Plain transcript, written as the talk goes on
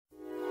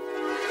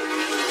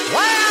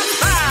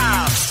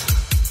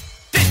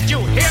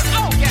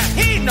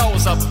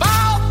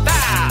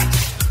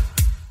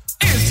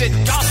Is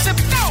it gossip?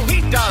 No,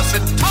 he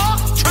doesn't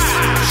talk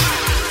trash.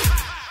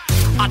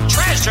 A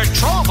treasure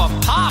trove of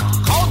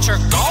pop culture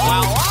gold.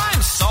 Well,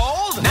 I'm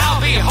sold.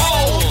 Now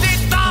behold,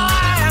 it's the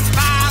Lance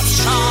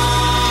Bass Show.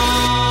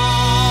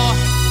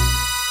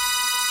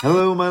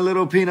 Hello, my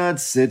little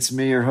peanuts. It's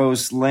me, your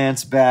host,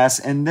 Lance Bass,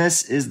 and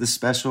this is the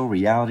special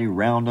Reality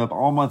Roundup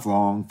all month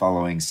long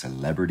following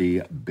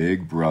Celebrity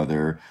Big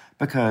Brother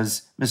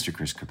because Mr.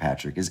 Chris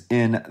Kirkpatrick is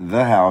in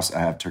the house. I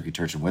have Turkey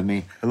Turchin with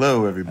me.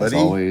 Hello, everybody. As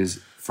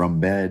always, from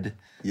bed.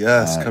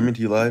 Yes, coming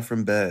to you live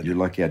from bed. You're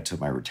lucky I took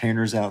my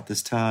retainers out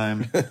this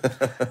time.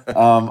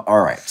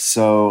 All right,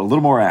 so a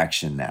little more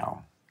action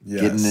now.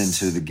 Yes. Getting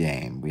into the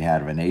game. We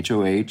had an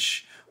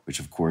HOH, which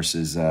of course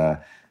is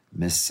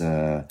Miss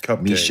Misha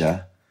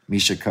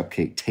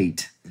Cupcake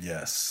Tate.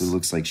 Yes. Who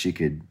looks like she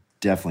could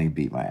definitely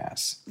beat my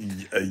ass.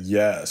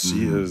 Yes,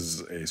 she is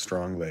a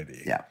strong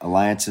lady. Yeah,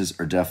 alliances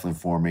are definitely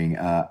forming.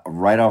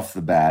 Right off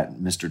the bat,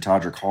 Mr.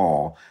 Todrick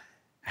Hall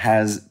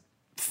has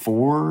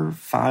 4,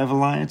 5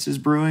 alliances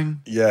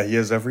brewing. Yeah, he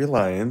has every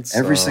alliance.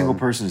 Every single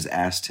person has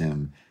asked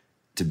him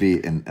to be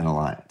in an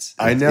alliance.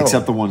 I know.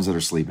 Except the ones that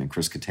are sleeping,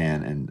 Chris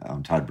Kattan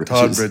and Todd Bridges.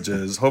 Todd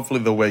Bridges. Hopefully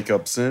they'll wake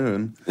up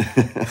soon.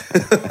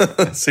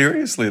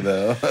 Seriously,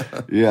 though.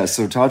 Yeah,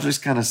 so Todrick's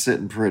kind of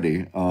sitting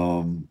pretty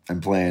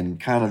and playing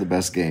kind of the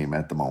best game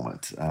at the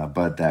moment.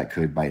 But that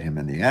could bite him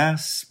in the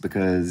ass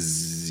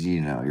because,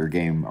 you know, your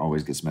game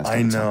always gets messed up.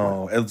 I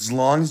know. As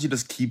long as he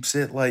just keeps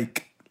it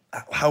like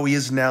how he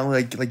is now,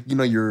 like you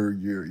know, you're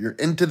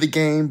into the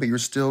game, but you're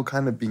still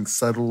kind of being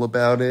subtle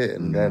about it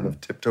and kind of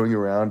tiptoeing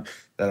around.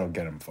 That'll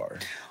get him far.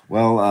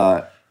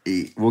 Well,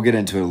 we'll get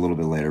into it a little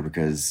bit later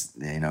because,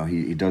 you know,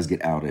 he does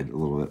get outed a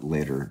little bit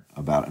later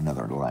about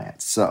another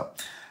alliance. So,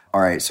 all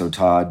right, so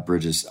Todd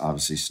Bridges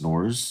obviously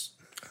snores,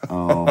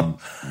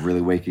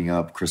 really waking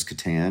up Chris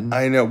Kattan.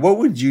 I know. What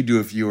would you do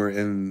if you were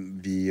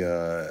in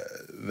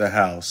the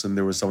house and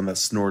there was someone that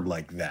snored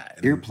like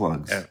that?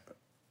 Earplugs.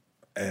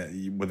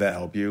 Would that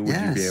help you? Would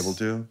you be able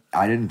to?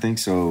 I didn't think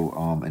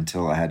so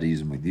until I had to use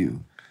them with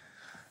you.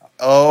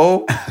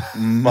 Oh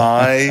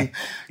my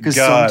Because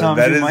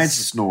sometimes you might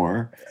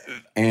snore,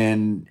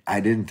 and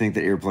I didn't think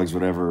that earplugs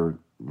would ever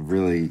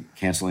really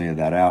cancel any of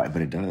that out,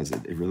 but it does.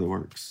 It really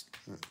works.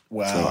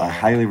 Wow. So I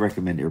highly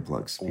recommend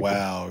earplugs. People.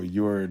 Wow,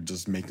 you're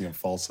just making up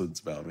falsehoods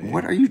about me.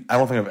 What are you? I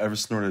don't think I've ever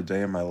snorted a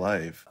day in my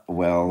life.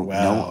 Well,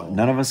 no,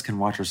 none of us can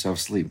watch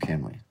ourselves sleep,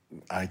 can we?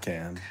 I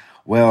can.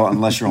 Well,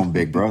 unless you're on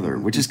Big Brother,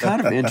 which is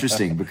kind of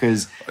interesting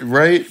because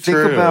think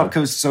about,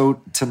 because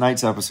so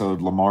tonight's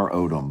episode, Lamar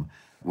Odom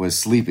was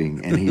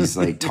sleeping and he's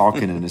like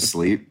talking in his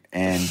sleep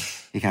and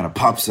he kind of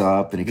pops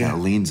up and he kind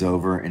of leans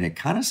over and it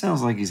kind of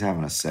sounds like he's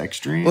having a sex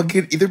dream. Well, it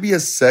could either be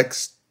a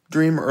sex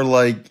dream or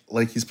like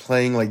he's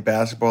playing like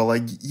basketball,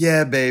 like,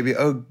 yeah, baby.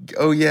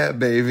 Oh yeah,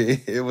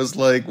 baby. It was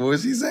like, what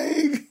was he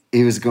saying?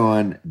 He was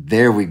going,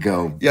 there we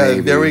go, baby.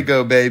 Yeah, there we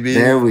go, baby.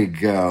 There we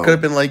go. Could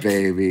have been like,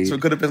 baby. So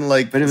it could have been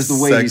like, but it was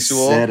the way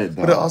sexual, he said it,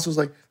 though. But it also was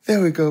like,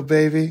 there we go,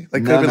 baby.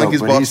 Like, could have been like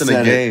he's watching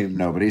a game.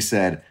 No, but he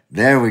said,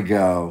 there we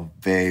go,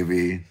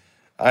 baby.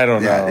 I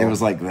don't know. Yeah, it was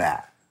like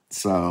that.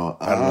 So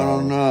I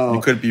don't know.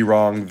 You could be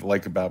wrong,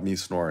 like about me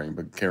snoring,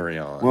 but carry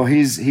on. Well,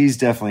 he's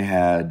definitely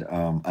had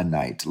a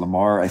night.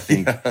 Lamar, I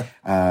think,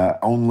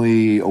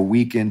 only a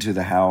week into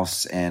the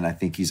house, and I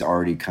think he's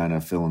already kind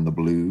of feeling the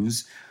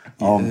blues.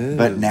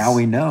 But now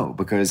we know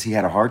because he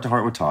had a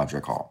heart-to-heart with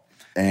Todrick Hall,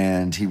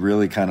 and he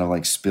really kind of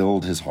like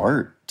spilled his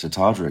heart to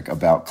Todrick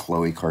about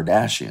Khloe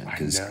Kardashian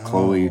because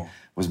Khloe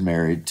was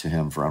married to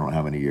him for I don't know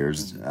how many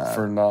years.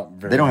 For not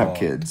very They don't long. have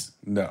kids.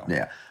 No.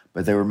 Yeah.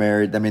 But they were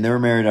married. I mean, they were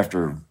married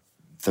after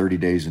 30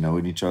 days of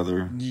knowing each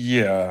other.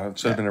 Yeah, it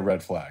should have been a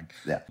red flag.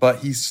 Yeah. But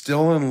he's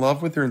still in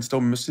love with her and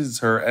still misses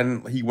her.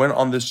 And he went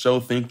on this show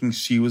thinking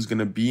she was going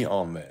to be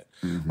on it,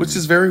 which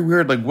is very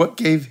weird. Like, what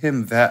gave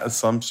him that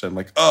assumption?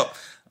 Like, oh,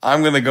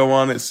 I'm going to go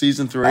on at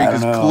season 3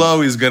 because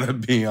Chloe's going to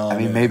be on it. I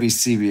mean, maybe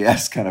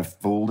CBS kind of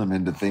fooled him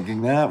into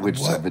thinking that, which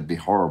would be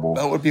horrible.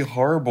 That would be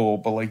horrible.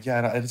 But, like,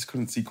 yeah, I just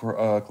couldn't see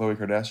Khloe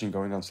Kardashian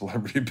going on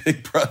Celebrity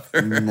Big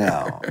Brother.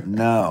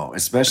 No.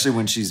 Especially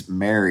when she's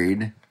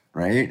married,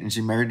 right? And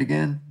she married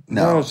again?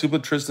 No, she's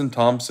with Tristan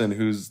Thompson,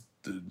 who's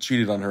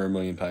cheated on her a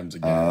million times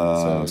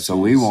again. So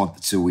we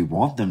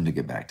want them to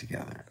get back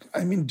together.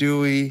 I mean,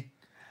 do we?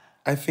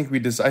 I think we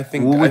just. I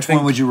think. Well, which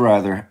one would you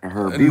rather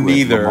her be with?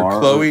 Neither.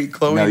 Lamar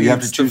Chloe no, you have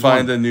needs to choose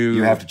find one. a new.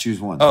 You have to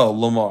choose one. Oh,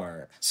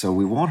 Lamar. So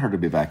we want her to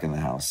be back in the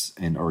house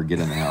or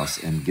get in the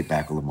house and get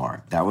back with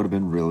Lamar. That would have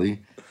been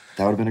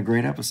a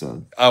great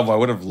episode. Oh, I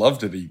would have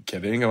loved it. Are you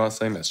kidding? I'm not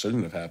saying that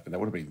shouldn't have happened. That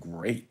would have been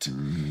great.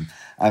 Mm-hmm.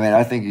 I mean,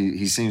 I think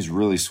he seems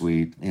really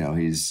sweet. You know,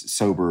 he's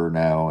sober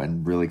now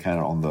and really kind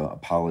of on the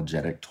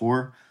apologetic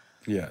tour.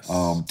 Yes.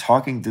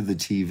 Talking through the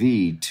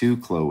TV to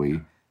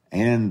Khloe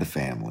and the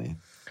family.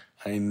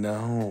 I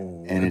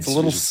know. And it's a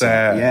little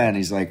sad. Yeah, and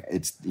he's like,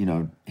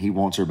 he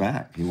wants her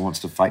back. He wants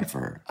to fight for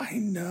her. I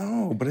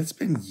know, but it's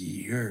been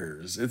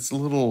years. It's a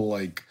little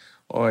like,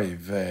 oy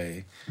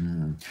vey.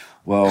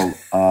 Well,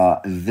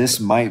 this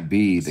might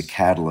be the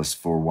catalyst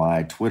for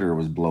why Twitter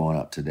was blowing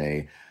up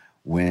today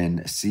when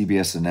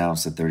CBS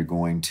announced that they were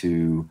going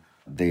to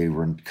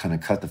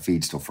cut the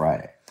feeds till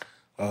Friday.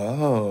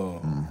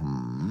 Oh.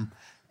 Mm-hmm.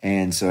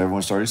 And so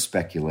everyone started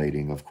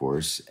speculating, of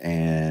course,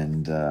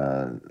 and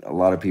a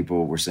lot of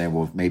people were saying,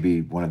 well,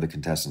 maybe one of the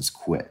contestants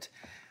quit.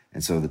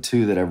 And so the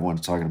two that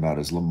everyone's talking about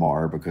is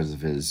Lamar, because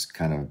of his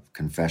kind of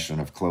confession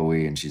of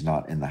Chloe, and she's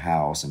not in the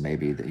house, and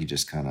maybe that he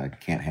just kind of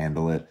can't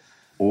handle it.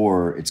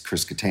 Or it's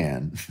Chris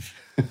Kattan.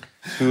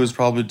 Who is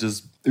probably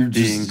just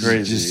being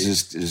crazy.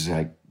 Just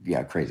like,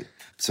 yeah, crazy.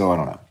 So I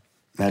don't know.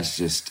 That's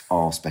just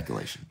all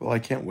speculation. Well, I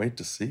can't wait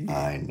to see.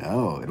 I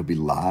know. It'll be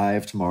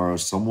live tomorrow.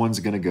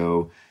 Someone's going to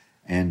go.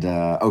 And,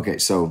 okay,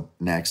 so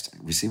next.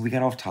 We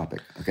got off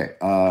topic. Okay,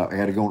 I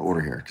got to go in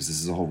order here because this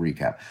is a whole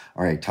recap.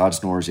 All right, Todd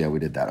snores. Yeah, we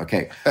did that.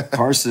 Okay,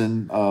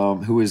 Carson,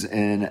 who is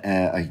in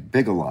a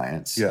big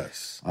alliance.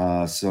 Yes.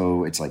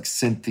 So it's like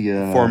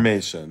Cynthia.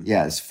 Formation.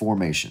 Yeah, it's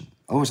Formation.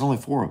 Oh, it's only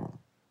 4 of them.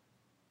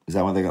 Is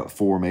that when they got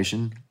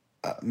Formation?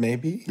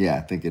 Maybe? Yeah,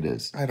 I think it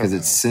is. I don't know. Because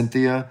it's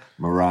Cynthia,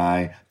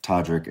 Mariah,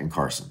 Todrick, and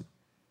Carson.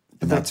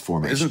 And that's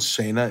Formation. Isn't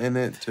Shayna in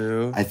it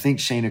too? I think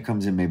Shayna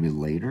comes in maybe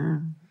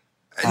later.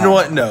 You know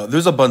what? No,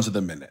 there's a bunch of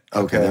them in it.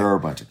 Okay, there are a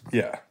bunch of them.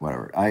 Yeah.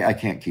 Whatever. I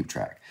can't keep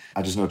track.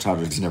 I just know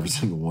Todrick's in every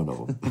single one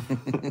of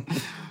them.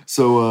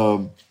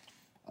 So,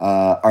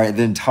 all right,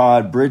 then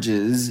Todd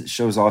Bridges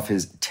shows off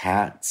his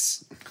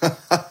tats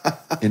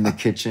in the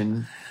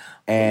kitchen.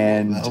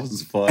 And that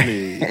was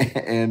funny.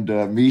 And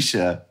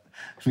Misha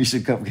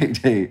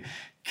Cupcake Day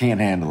can't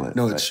handle it.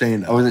 No, it's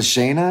Shayna. Oh, is it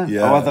Shayna?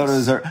 Yes. Oh, I thought it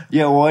was her.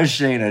 Yeah, it was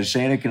Shayna.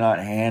 Shayna cannot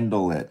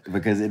handle it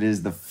because it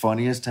is the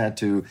funniest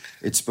tattoo.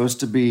 It's supposed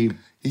to be...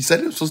 He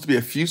said it was supposed to be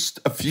a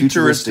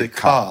futuristic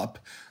cop,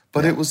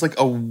 but it was like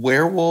a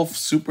werewolf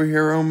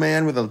superhero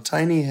man with a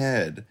tiny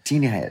head.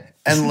 Teeny head.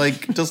 And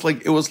like, just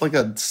like, it was like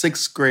a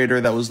 6th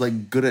grader that was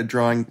like good at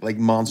drawing like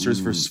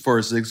monsters for a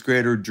 6th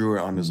grader, drew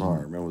it on his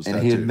arm.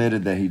 And he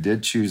admitted that he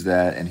did choose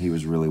that and he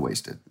was really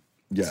wasted.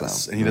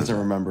 Yes, So, and he doesn't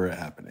remember it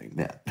happening.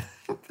 Yeah.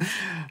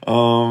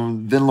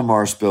 Then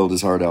Lamar spilled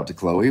his heart out to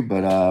Chloe,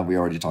 but we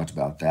already talked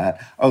about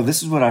that. Oh,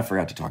 this is what I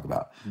forgot to talk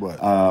about.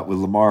 What? With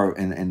Lamar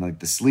and like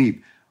the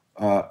sleep.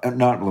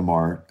 Not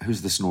Lamar.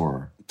 Who's the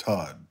snorer?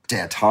 Todd.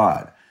 Yeah,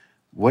 Todd.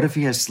 What if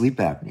he has sleep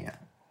apnea?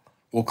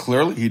 Well,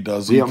 clearly he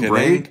does.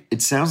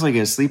 It sounds like he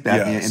has sleep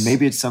apnea, Yes. and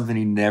maybe it's something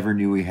he never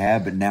knew he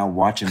had, but now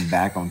watching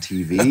back on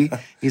TV,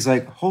 he's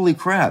like, holy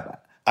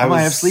crap, I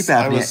might have sleep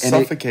apnea. I was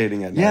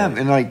suffocating at night. Yeah,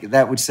 and like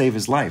that would save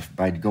his life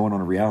by going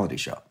on a reality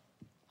show.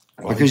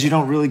 Because you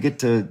don't really get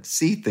to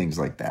see things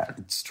like that.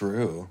 It's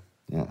true.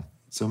 Yeah.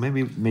 So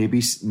maybe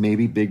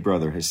Big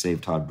Brother has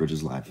saved Todd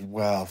Bridges' life.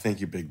 Wow,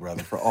 thank you, Big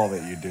Brother, for all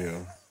that you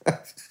do.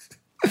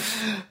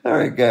 All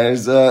right,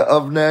 guys.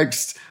 Up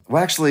next,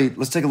 well, actually,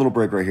 let's take a little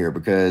break right here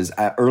because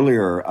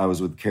earlier I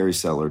was with Kari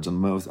Sellards,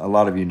 and a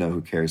lot of you know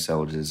who Kari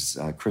Sellards is.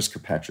 Chris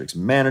Kirkpatrick's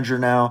manager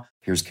now.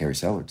 Here's Kari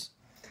Sellards.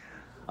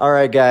 All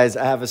right, guys,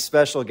 I have a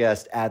special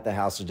guest at the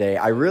house today.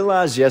 I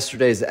realized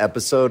yesterday's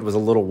episode was a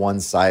little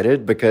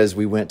one-sided because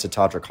we went to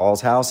Todrick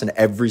Hall's house and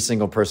every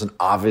single person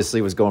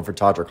obviously was going for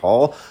Todrick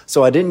Hall.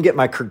 So I didn't get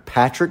my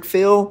Kirkpatrick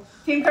feel.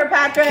 Team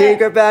Kirkpatrick. Team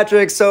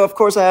Kirkpatrick. So, of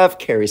course, I have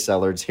Kari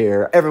Sellards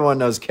here. Everyone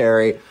knows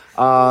Kari.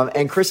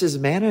 And Chris's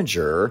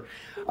manager,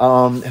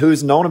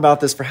 who's known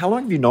about this for how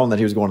long have you known that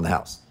he was going to the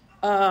house?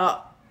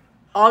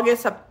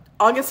 August,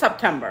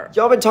 September.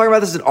 Y'all been talking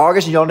about this in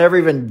August and y'all never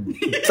even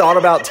thought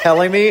about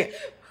telling me?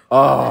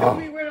 Oh,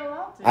 We weren't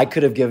allowed to. I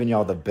could have given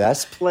y'all the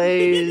best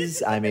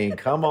plays. I mean,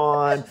 come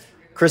on.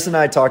 Chris and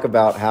I talk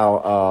about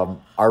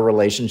how our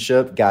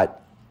relationship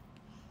got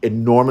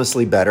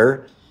enormously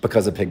better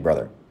because of Big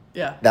Brother.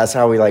 Yeah. That's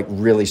how we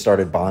really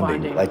started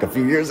bonding. Like a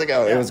few years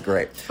ago. Yeah. It was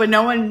great. But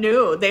no one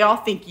knew. They all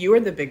think you were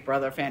the Big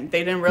Brother fan.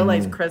 They didn't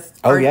realize Chris.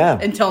 Oh, yeah.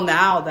 Until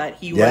now that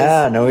he was.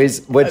 Yeah, no,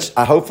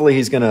 hopefully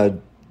he's going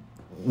to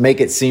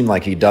make it seem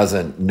like he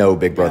doesn't know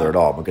Big Brother at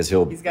all because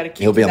he'll be on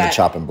the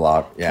chopping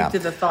block. Yeah. Keep to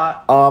the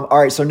thought. All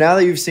right, so now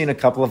that you've seen a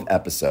couple of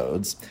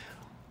episodes,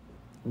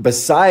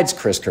 besides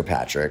Chris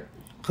Kirkpatrick,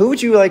 who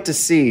would you like to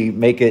see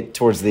make it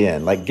towards the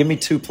end? Like, give me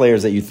 2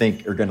 players that you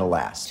think are going to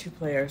last. 2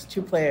 players.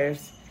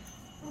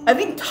 I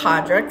think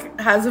Todrick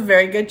has a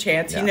very good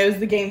chance. Yeah. He knows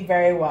the game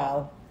very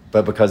well.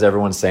 But because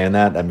everyone's saying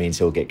that means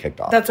he'll get kicked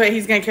off. That's why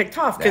he's going to get kicked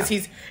off because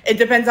it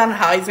depends on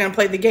how he's going to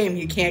play the game.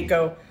 You can't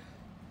go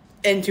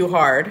in too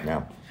hard.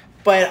 Yeah.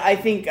 But I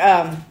think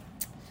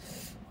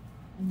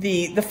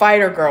the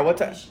fighter girl,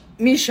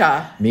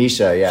 Misha,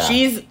 yeah.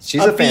 She's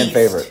a fan beast.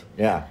 favorite.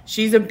 Yeah.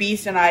 She's a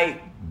beast, and I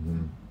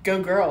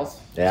go girls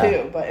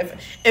too. But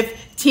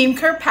if Team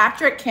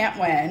Kirkpatrick can't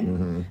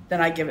win,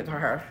 then I give it to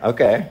her.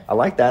 Okay, I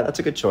like that. That's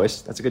a good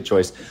choice.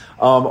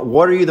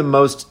 What are you the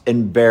most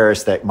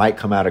embarrassed that might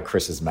come out of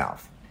Chris's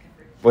mouth?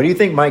 What do you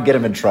think might get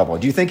him in trouble?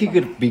 Do you think he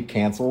could be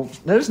canceled?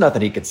 There's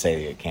nothing he could say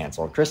to get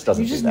canceled. Chris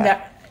doesn't do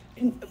that.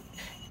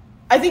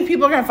 I think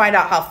people are going to find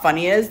out how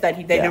funny he is that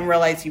they didn't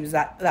realize he was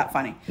that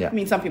funny. Yeah. I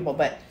mean, some people,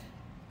 but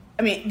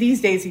I mean,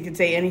 these days he could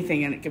say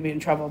anything and it could be in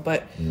trouble.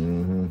 But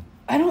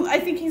I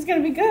think he's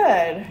going to be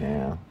good.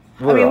 Yeah.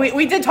 I mean,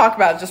 we did talk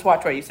about just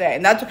watch what you say,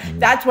 and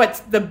that's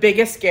what's the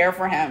biggest scare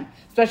for him,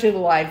 especially the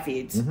live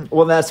feeds.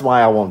 Well, that's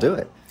why I won't do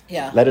it.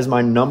 Yeah, that is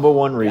my number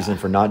one reason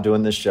for not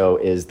doing this show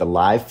is the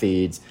live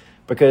feeds,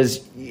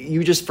 because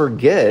you just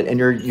forget, and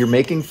you're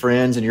making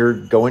friends, and you're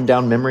going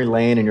down memory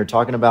lane, and you're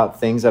talking about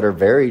things that are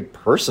very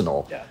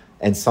personal. Yeah.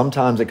 And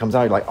sometimes it comes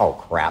out, you're like, oh,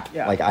 crap.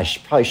 Yeah. Like, I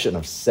probably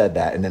shouldn't have said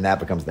that. And then that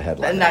becomes the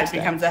headline. And that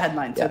becomes the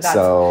headline. Yeah,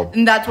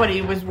 and that's what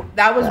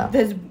that was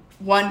his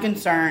one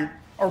concern,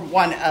 or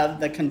one of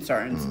the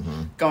concerns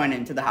going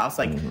into the house.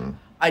 Like,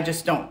 I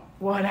just don't,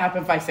 what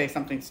happened if I say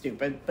something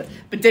stupid, but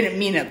didn't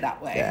mean it that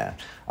way. Yeah.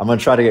 I'm going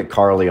to try to get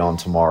Carly on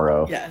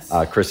tomorrow. Yes.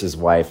 Chris's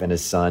wife and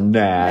his son,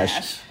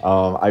 Nash.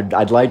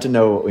 I'd like to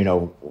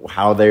know,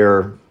 how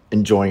they're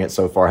enjoying it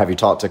so far. Have you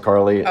talked to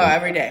Carly? Oh,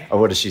 every day. Oh,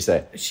 what does she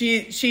say?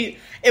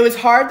 It was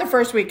hard the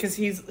first week because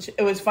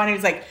it was funny. It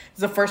was like,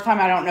 it's the first time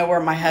I don't know where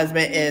my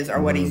husband is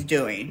or what he's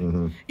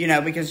doing,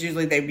 because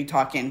usually they'd be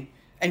talking.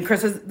 And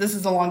this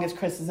is the longest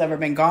Chris has ever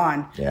been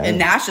gone in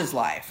Nash's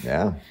life.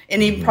 Yeah.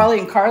 And even probably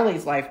in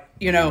Carly's life,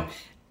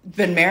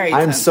 been married.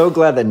 I'm so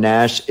glad that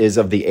Nash is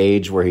of the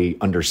age where he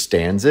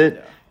understands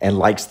it and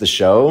likes the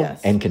show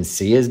and can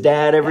see his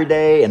dad every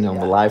day and on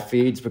the live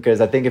feeds, because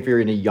I think if you're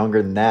any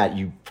younger than that,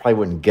 you probably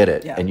wouldn't get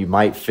it. Yeah. And you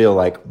might feel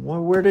like,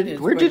 well, where did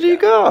he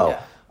go?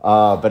 Yeah.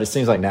 But it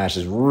seems like Nash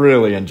is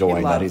really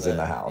enjoying that he's in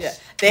the house. Yeah.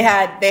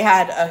 They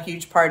had a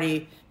huge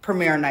party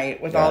premiere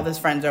night with all of his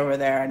friends over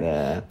there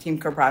and Team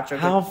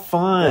Kirkpatrick. How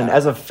fun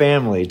as a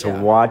family to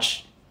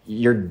watch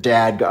your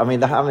dad go. I mean,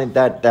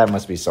 that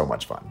must be so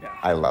much fun. Yeah.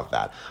 I love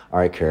that. All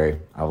right, Kari,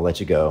 I will let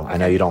you go. Okay. I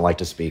know you don't like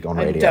to speak on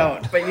radio. I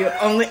don't, but you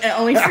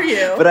only for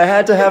you. But I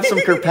had to have some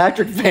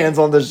Kirkpatrick fans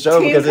on the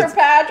show because it's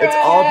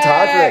all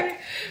Todrick.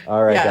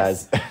 All right,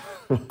 guys.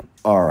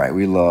 All right,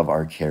 we love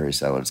our Kari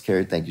Sellards.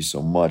 Kari, thank you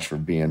so much for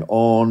being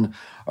on.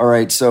 All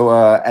right, so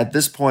at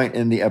this point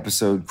in the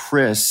episode,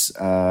 Chris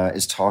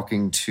is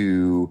talking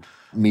to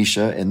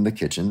Misha in the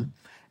kitchen,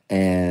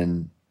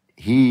 and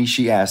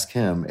she asked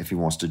him if he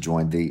wants to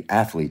join the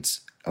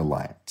Athletes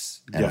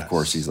Alliance. And of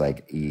course, he's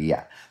like,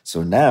 yeah.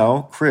 So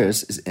now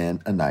Chris is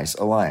in a nice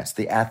alliance,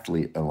 the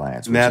Athlete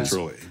Alliance.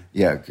 Naturally.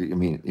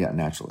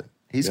 Naturally.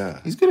 He's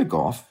good at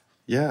golf.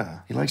 Yeah.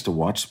 He likes to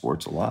watch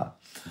sports a lot.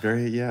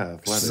 Very,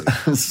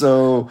 athletic.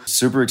 So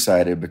super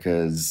excited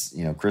because,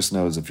 Chris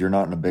knows if you're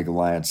not in a big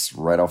alliance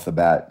right off the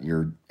bat,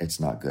 it's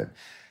not good.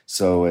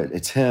 So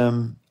it's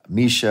him,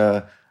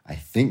 Misha, I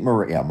think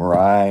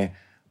Mariah,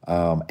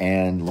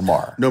 and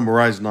Lamar. No,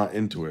 Mariah's not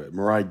into it.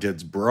 Mariah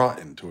gets brought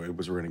into it,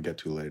 which we're going to get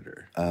to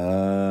later.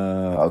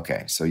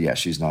 Okay. So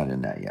she's not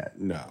in that yet.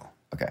 No.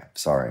 Okay.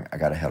 Sorry. I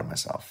got ahead of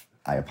myself.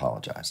 I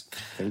apologize.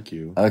 Thank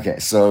you. Okay,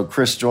 so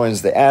Chris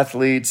joins the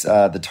Athletes.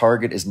 The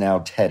target is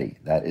now Teddy.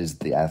 That is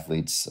the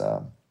Athletes,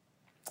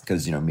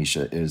 because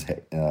Misha is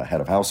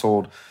head of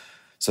household,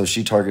 so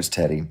she targets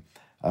Teddy.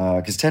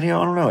 Because Teddy,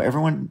 I don't know.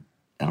 Everyone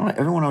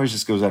always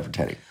just goes after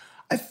Teddy.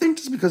 I think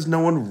just because no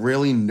one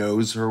really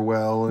knows her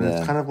well, and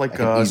it's kind of like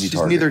she's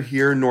neither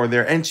here nor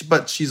there,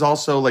 but she's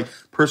also like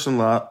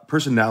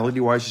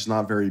personality-wise, she's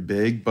not very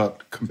big,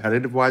 but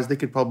competitive-wise, they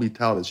could probably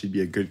tell that she'd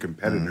be a good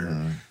competitor.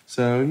 Mm-hmm.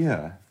 So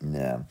yeah.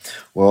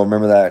 Well,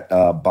 remember that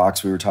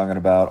box we were talking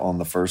about on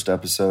the first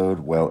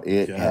episode? Well,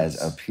 it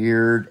has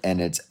appeared,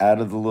 and it's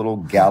out of the little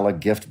gala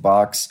gift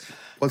box.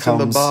 What's in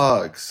the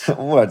box?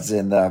 What's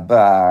in the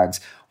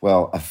box?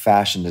 Well, a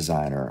fashion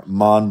designer,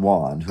 Mon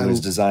Wan, who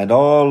has designed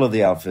all of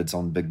the outfits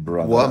on Big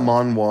Brother. What,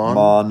 Mon Wan?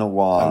 Mon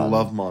Wan. I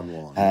love Mon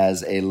Wan.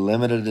 Has a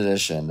limited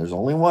edition. There's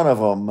only one of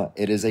them.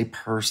 It is a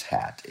purse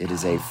hat. It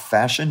is a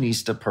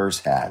fashionista purse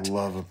hat. I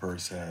love a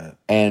purse hat.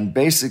 And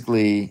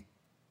basically,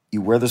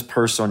 you wear this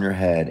purse on your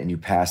head and you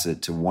pass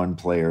it to one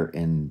player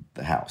in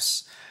the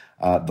house.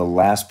 The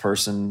last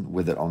person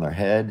with it on their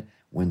head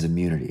wins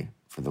immunity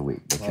for the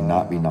week. They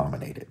cannot be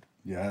nominated.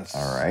 Yes.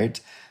 All right.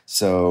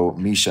 So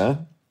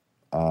Misha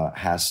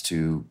has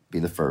to be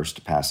the first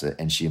to pass it,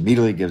 and she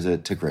immediately gives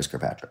it to Chris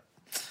Kirkpatrick.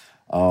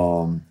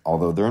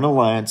 Although they're an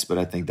alliance, but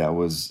I think that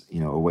was,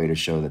 a way to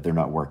show that they're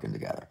not working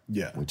together.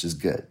 Yeah. Which is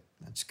good.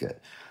 That's good.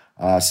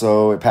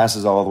 So it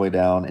passes all the way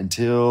down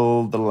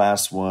until the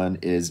last one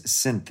is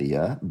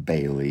Cynthia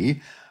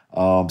Bailey.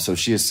 So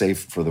she is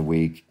safe for the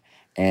week.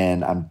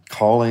 And I'm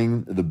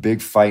calling the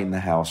big fight in the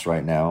house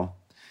right now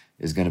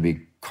is going to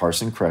be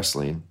Carson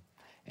Kressley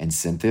and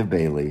Cynthia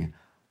Bailey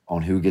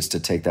on who gets to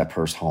take that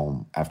purse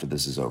home after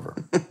this is over.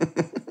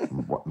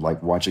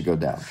 Watch it go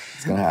down.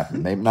 It's going to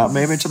happen.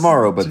 Maybe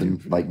tomorrow, but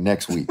then,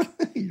 next week.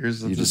 You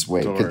just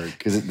wait.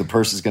 Because the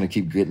purse is going to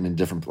keep getting in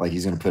different,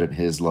 he's going to put it in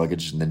his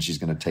luggage, and then she's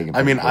going to take it.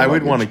 I mean, I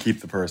would want to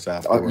keep the purse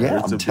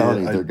afterwards. I'm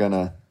telling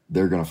you,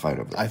 they're gonna fight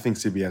over it. I think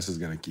CBS is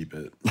going to keep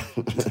it.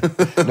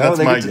 That's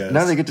my guess.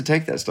 No, they get to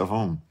take that stuff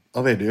home.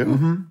 Oh, they do?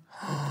 Mm-hmm.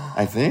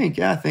 I think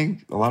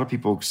a lot of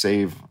people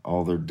save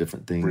all their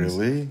different things.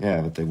 Really?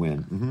 Yeah, but they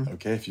win. Mm-hmm.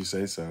 Okay, if you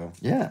say so.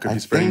 Yeah. Could be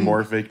spreading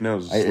more fake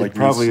news. It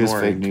probably is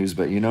fake news,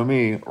 but you know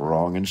me,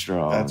 wrong and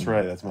strong. That's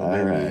right. That's my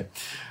baby. All right.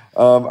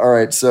 All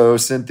right, so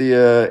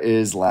Cynthia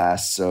is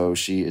last, so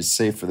she is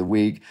safe for the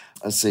week.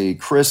 Let's see.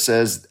 Chris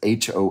says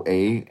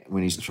HOA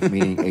when he's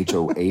meaning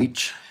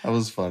HOH. That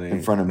was funny.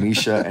 In front of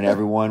Misha and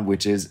everyone,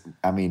 which is,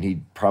 I mean,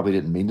 he probably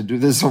didn't mean to do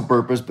this on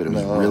purpose, but it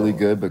was really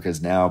good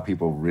because now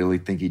people really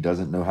think he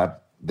doesn't know how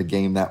the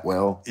game that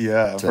well.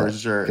 Yeah, for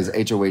sure. Because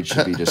HOH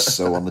should be just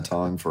so on the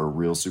tongue for a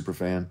real super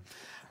fan.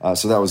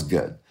 So that was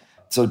good.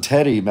 So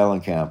Teddy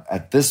Mellencamp,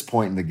 at this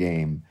point in the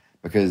game,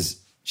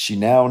 because she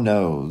now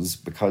knows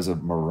because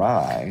of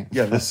Mariah.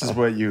 Yeah, this is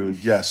what you,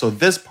 so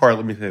this part,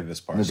 let me say this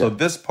part. Okay. So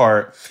this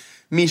part,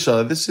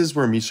 Misha, this is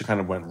where Misha kind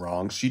of went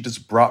wrong. She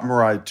just brought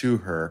Mariah to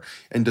her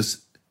and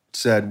just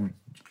said,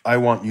 I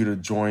want you to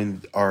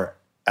join our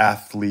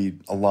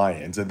athlete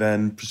alliance, and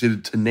then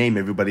proceeded to name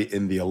everybody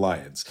in the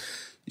alliance.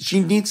 She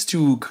needs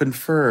to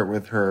confer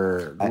with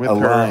her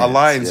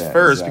alliance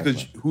first, exactly.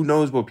 Because who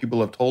knows what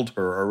people have told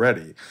her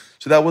already.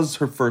 So that was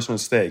her first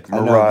mistake.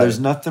 Mariah. There's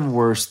nothing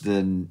worse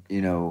than,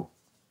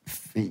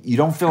 you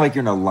don't feel like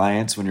you're in an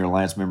alliance when your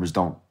alliance members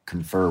don't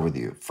confer with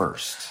you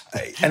first,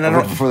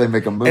 before they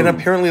make a move. And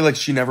apparently,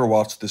 she never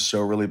watched this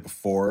show really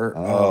before.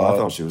 I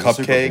thought she was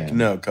Cupcake.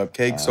 No,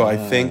 Cupcake. So I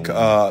think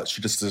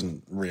she just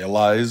doesn't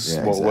realize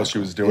what she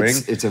was doing.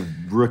 It's a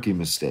rookie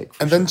mistake.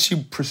 And then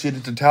she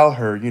proceeded to tell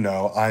her,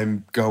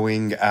 I'm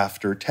going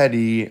after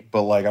Teddy,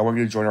 but I want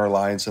you to join our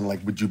alliance, and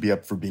would you be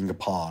up for being a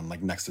pawn,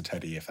 next to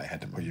Teddy if I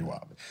had to put you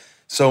up?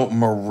 So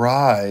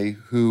Mariah,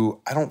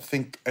 who I don't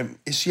think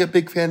is she a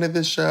big fan of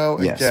this show?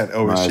 Yes.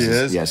 Again, she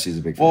is. Yeah, she's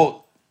a big fan.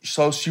 Well,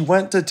 so she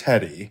went to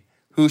Teddy,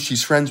 who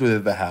she's friends with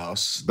at the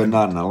house, but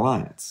not in an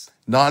alliance.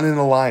 Not in an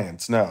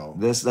alliance, no.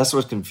 That's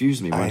what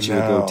confused me when she would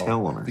go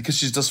tell her, because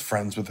she's just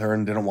friends with her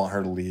and didn't want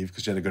her to leave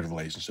because she had a good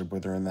relationship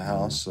with her in the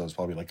house. So it's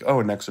probably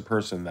an extra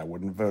person that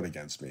wouldn't vote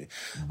against me.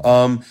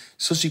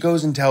 So she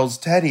goes and tells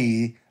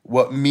Teddy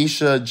what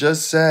Misha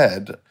just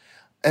said.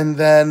 And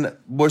then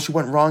what she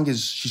went wrong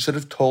is she should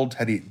have told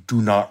Teddy,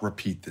 do not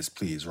repeat this,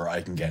 please, or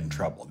I can get in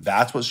trouble.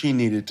 That's what she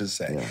needed to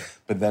say. Yeah.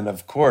 But then,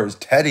 of course,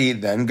 Teddy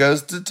then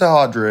goes to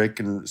Todrick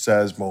and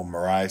says, well,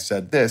 Mariah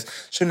said this.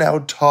 So now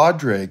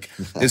Todrick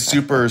is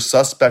super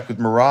suspect with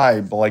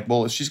Mariah. But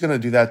if she's going to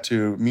do that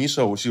to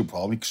Misha, what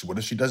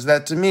if she does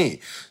that to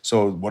me?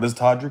 So what does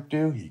Todrick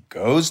do? He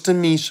goes to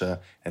Misha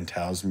and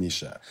tells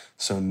Misha.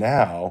 So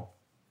now,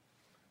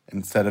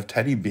 instead of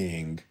Teddy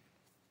being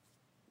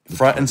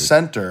front and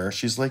center,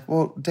 she's like,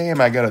 well, damn,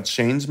 I gotta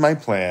change my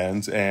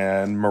plans,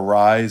 and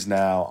Mariah's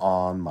now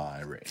on my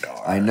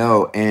radar. I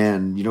know,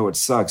 and what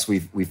sucks?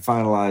 We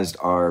finalized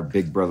our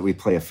Big Brother. We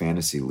play a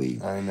fantasy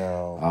league. I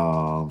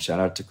know.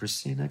 Shout out to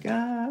Christina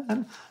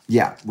again.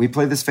 Yeah, we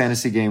play this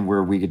fantasy game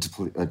where we get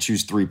to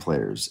choose 3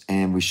 players,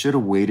 and we should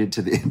have waited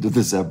to the end of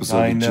this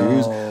episode to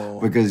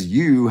choose, because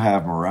you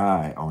have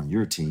Mariah on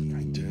your team.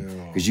 I do,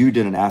 because you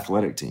did an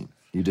athletic team.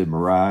 You did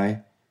Mariah,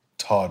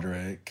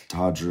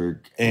 Todrick,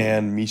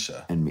 and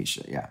Misha.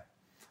 Yeah.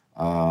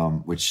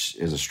 Which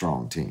is a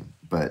strong team.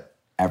 But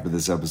after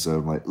this episode,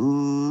 I'm like,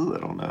 ooh, I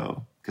don't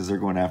know. Because they're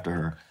going after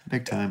her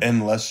big time.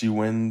 Unless she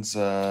wins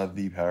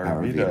the Power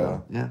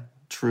Veto. Yeah,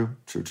 true.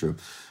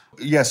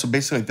 Yeah, so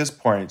basically at this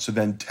point, so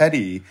then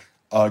Teddy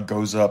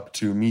goes up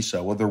to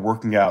Misha. Well, they're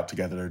working out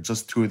together. There are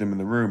just 2 of them in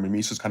the room. And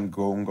Misha's kind of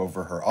going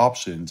over her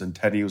options. And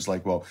Teddy was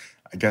like, well,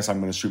 I guess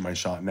I'm going to shoot my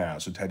shot now.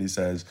 So Teddy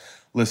says,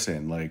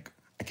 listen,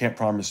 I can't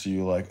promise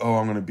you I'm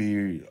going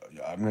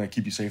to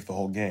keep you safe the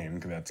whole game,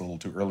 because that's a little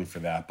too early for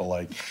that.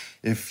 But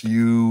if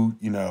you,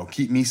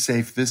 keep me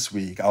safe this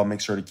week, I'll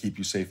make sure to keep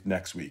you safe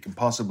next week, and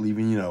possibly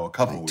even, a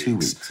couple weeks. 2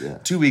 weeks, yeah.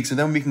 2 weeks, and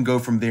then we can go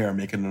from there and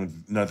make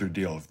another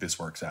deal if this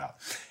works out.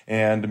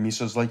 And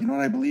Misha's like,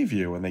 I believe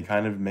you. And they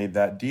kind of made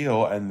that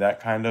deal, and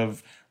that kind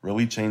of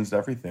really changed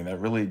everything. That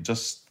really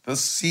just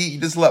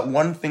let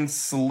one thing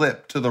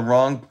slip to the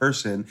wrong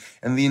person,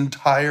 and the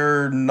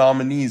entire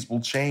nominees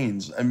will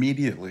change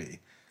immediately.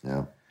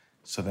 Yeah.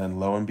 So then,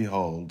 lo and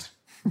behold,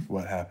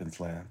 what happens,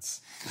 Lance?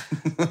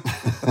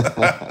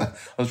 I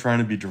was trying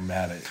to be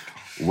dramatic.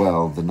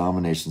 Well, the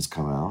nominations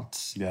come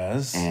out.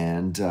 Yes.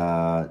 And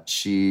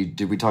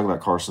did we talk about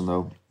Carson,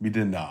 though? We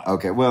did not.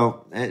 Okay,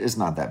 well, it's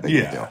not that big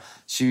of a deal.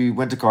 She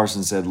went to Carson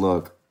and said,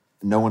 look,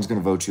 no one's going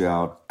to vote you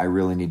out. I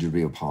really need you to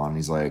be a pawn.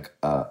 He's like,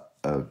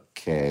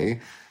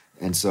 okay.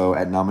 And so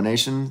at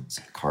nominations,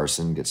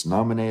 Carson gets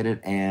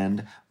nominated,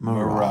 and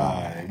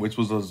Mariah. Which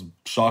was a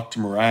shock to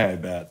Mariah, I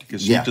bet,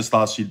 because she just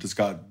thought she just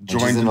got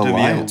joined into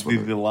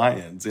the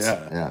alliance.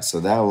 Yeah. Yeah,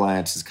 so that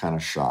alliance is kind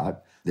of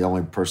shot. The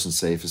only person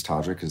safe is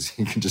Todrick, because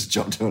he can just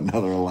jump to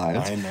another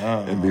alliance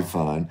and be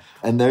fine.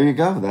 And there you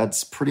go.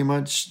 That's pretty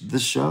much the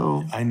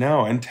show. I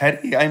know. And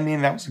Teddy,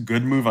 that was a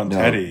good move on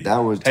Teddy.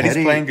 Teddy's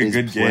playing a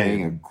good game.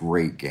 Playing a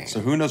great game.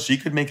 So who knows? She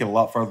could make it a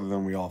lot farther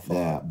than we all thought.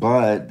 Yeah,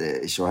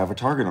 but she'll have a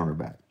target on her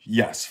back.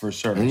 Yes, for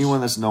sure.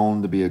 Anyone that's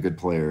known to be a good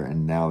player,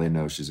 and now they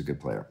know she's a good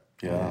player.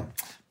 Yeah.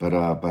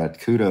 But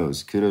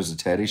kudos to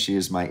Teddy. She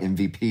is my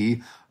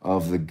MVP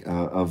of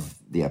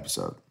the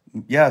episode.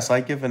 Yes,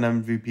 I give an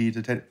MVP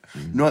to Teddy.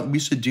 You know what? We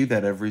should do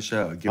that every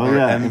show. Give our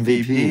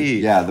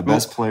MVP. Yeah, the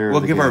best player. We'll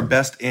of the give game. our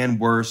best and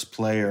worst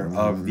player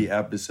of the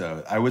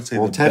episode. I would say.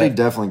 Well, Teddy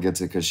definitely gets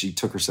it because she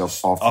took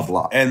herself off the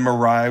block. And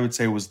Mariah, I would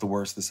say, was the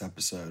worst this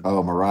episode.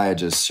 Oh, Mariah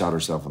just shot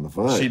herself in the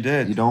foot. She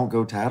did. You don't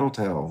go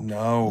tattletale.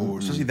 No,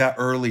 especially that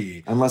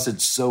early. Unless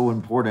it's so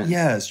important.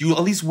 Yes, you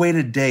at least wait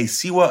a day,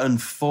 see what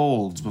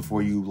unfolds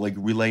before you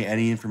relay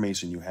any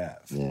information you have.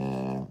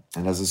 Yeah,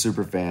 and as a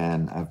super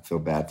fan, I feel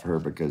bad for her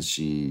because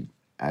she's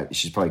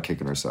probably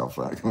kicking herself.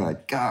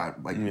 Like God,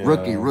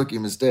 rookie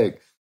mistake.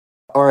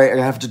 All right,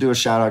 I have to do a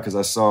shout out because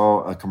I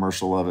saw a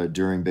commercial of it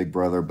during Big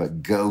Brother,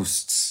 but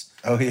Ghosts.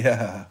 Oh,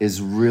 yeah. Is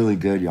really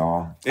good,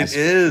 y'all. It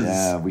is.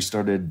 Yeah, we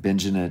started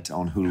binging it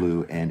on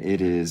Hulu, and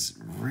it is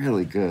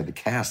really good. The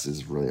cast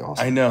is really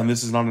awesome. I know, and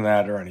this is not an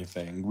ad or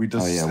anything. We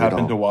just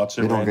happened to watch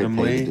it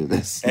randomly. Get paid to do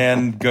this.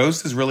 And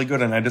Ghost is really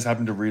good, and I just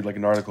happened to read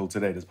an article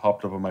today. It just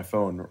popped up on my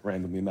phone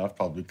randomly enough,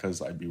 probably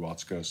because we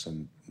watch Ghost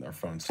on our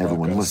phones.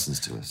 Everyone listens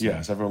to us.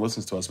 Yes, everyone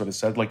listens to us, but it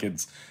said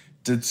it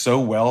did so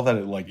well that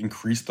it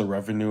increased the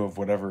revenue of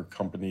whatever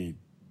company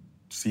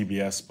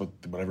CBS, but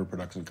whatever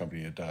production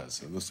company it does.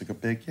 So it looks like a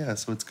big,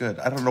 so it's good.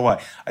 I don't know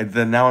why.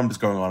 Now I'm just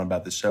going on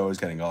about the show. It's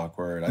getting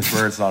awkward. I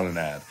swear it's not an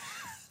ad.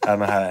 I don't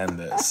know how to end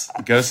this.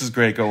 Ghost is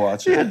great. Go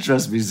watch it. Yeah,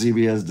 trust me,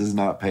 CBS does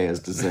not pay us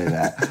to say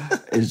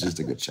that. It's just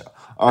a good show.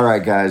 All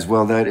right, guys.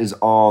 Well, that is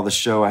all the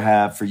show I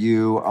have for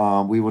you.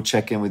 We will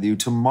check in with you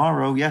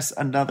tomorrow. Yes,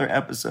 another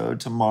episode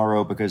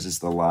tomorrow because it's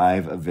the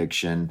live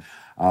eviction.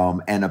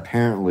 And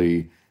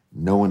apparently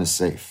no one is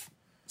safe.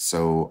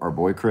 So our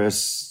boy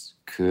Chris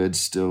could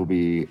still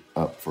be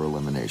up for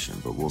elimination,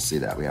 but we'll see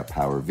that. We have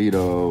power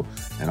veto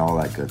and all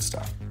that good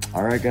stuff.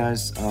 All right,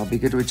 guys, be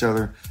good to each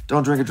other.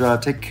 Don't drink and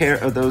drive. Take care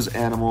of those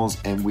animals,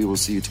 and we will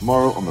see you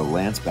tomorrow on the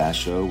Lance Bass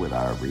Show with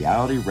our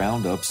Reality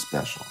Roundup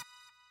special.